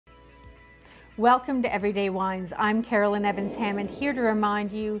Welcome to Everyday Wines. I'm Carolyn Evans-Hammond, here to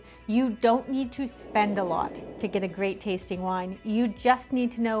remind you, you don't need to spend a lot to get a great tasting wine. You just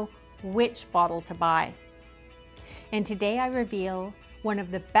need to know which bottle to buy. And today I reveal one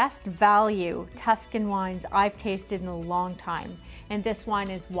of the best value Tuscan wines I've tasted in a long time. And this wine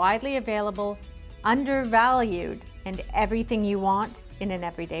is widely available, undervalued, and everything you want in an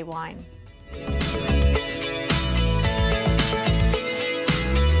everyday wine.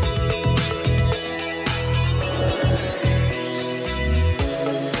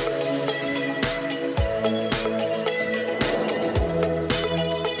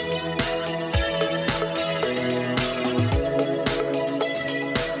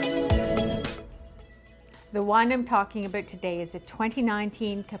 The wine I'm talking about today is a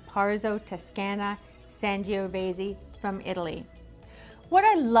 2019 Caparzo Toscana Sangiovese from Italy. What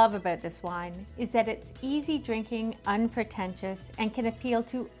I love about this wine is that it's easy drinking, unpretentious, and can appeal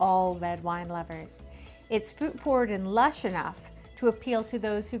to all red wine lovers. It's fruit forward and lush enough to appeal to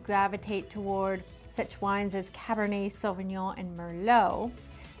those who gravitate toward such wines as Cabernet Sauvignon and Merlot,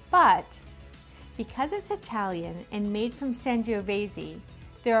 but because it's Italian and made from Sangiovese,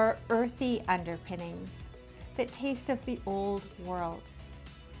 there are earthy underpinnings that taste of the old world.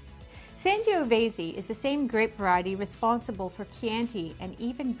 Sangiovese is the same grape variety responsible for Chianti and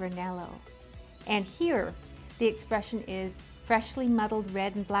even Brunello. And here, the expression is freshly muddled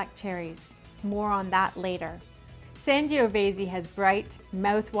red and black cherries. More on that later. Sangiovese has bright,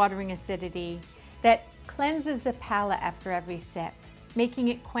 mouth-watering acidity that cleanses the palate after every sip, making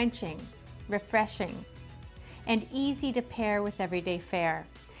it quenching, refreshing, and easy to pair with everyday fare.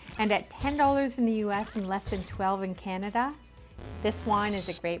 And at $10 in the US and less than $12 in Canada, this wine is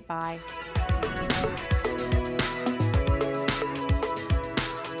a great buy.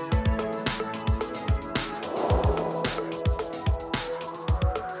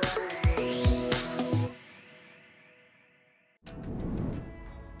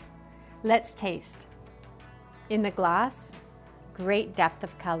 Let's taste. In the glass, great depth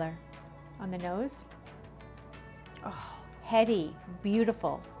of color. On the nose, oh, heady,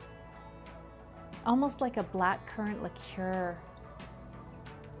 beautiful. Almost like a blackcurrant liqueur.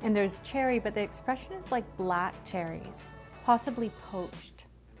 And there's cherry, but the expression is like black cherries, possibly poached.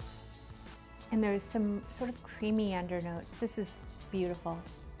 And there's some sort of creamy undernotes. This is beautiful.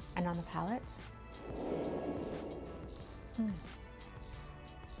 And on the palate,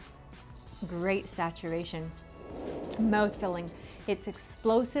 great saturation, mouth-filling. It's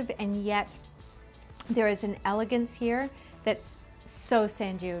explosive, and yet there is an elegance here that's so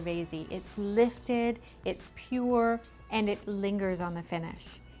Sangiovese. It's lifted, it's pure, and it lingers on the finish.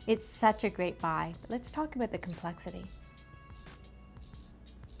 It's such a great buy. But let's talk about the complexity.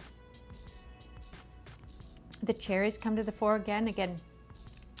 The cherries come to the fore again,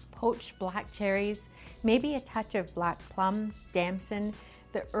 poached black cherries, maybe a touch of black plum, damson.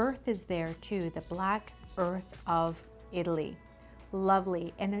 The earth is there too, the black earth of Italy.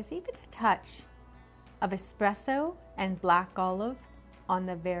 Lovely, and there's even a touch of espresso and black olive on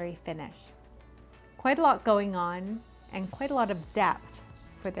the very finish. Quite a lot going on and quite a lot of depth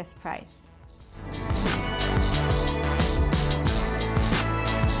for this price.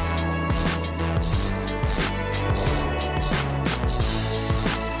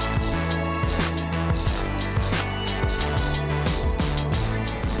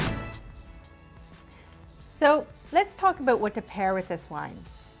 So let's talk about what to pair with this wine.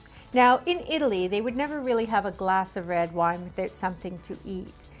 Now, in Italy, they would never really have a glass of red wine without something to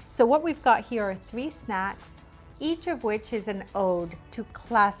eat. So what we've got here are 3 snacks, each of which is an ode to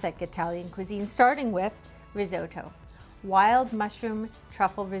classic Italian cuisine, starting with risotto. Wild mushroom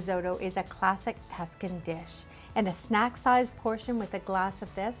truffle risotto is a classic Tuscan dish, and a snack-sized portion with a glass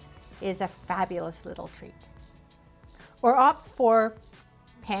of this is a fabulous little treat. Or opt for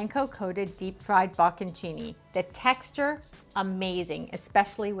panko-coated deep-fried bocconcini. The texture, amazing,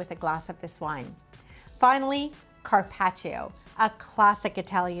 especially with a glass of this wine. Finally, carpaccio, a classic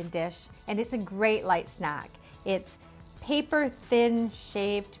Italian dish, and it's a great light snack. It's paper-thin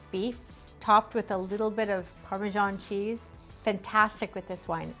shaved beef topped with a little bit of Parmesan cheese. Fantastic with this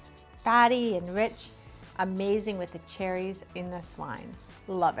wine. It's fatty and rich, amazing with the cherries in this wine.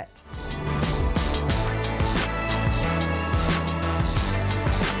 Love it.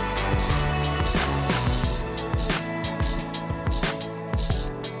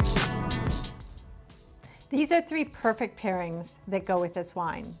 These are 3 perfect pairings that go with this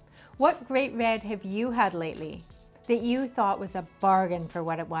wine. What great red have you had lately that you thought was a bargain for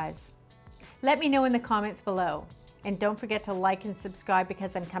what it was? Let me know in the comments below. And don't forget to like and subscribe,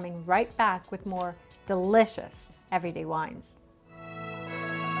 because I'm coming right back with more delicious everyday wines.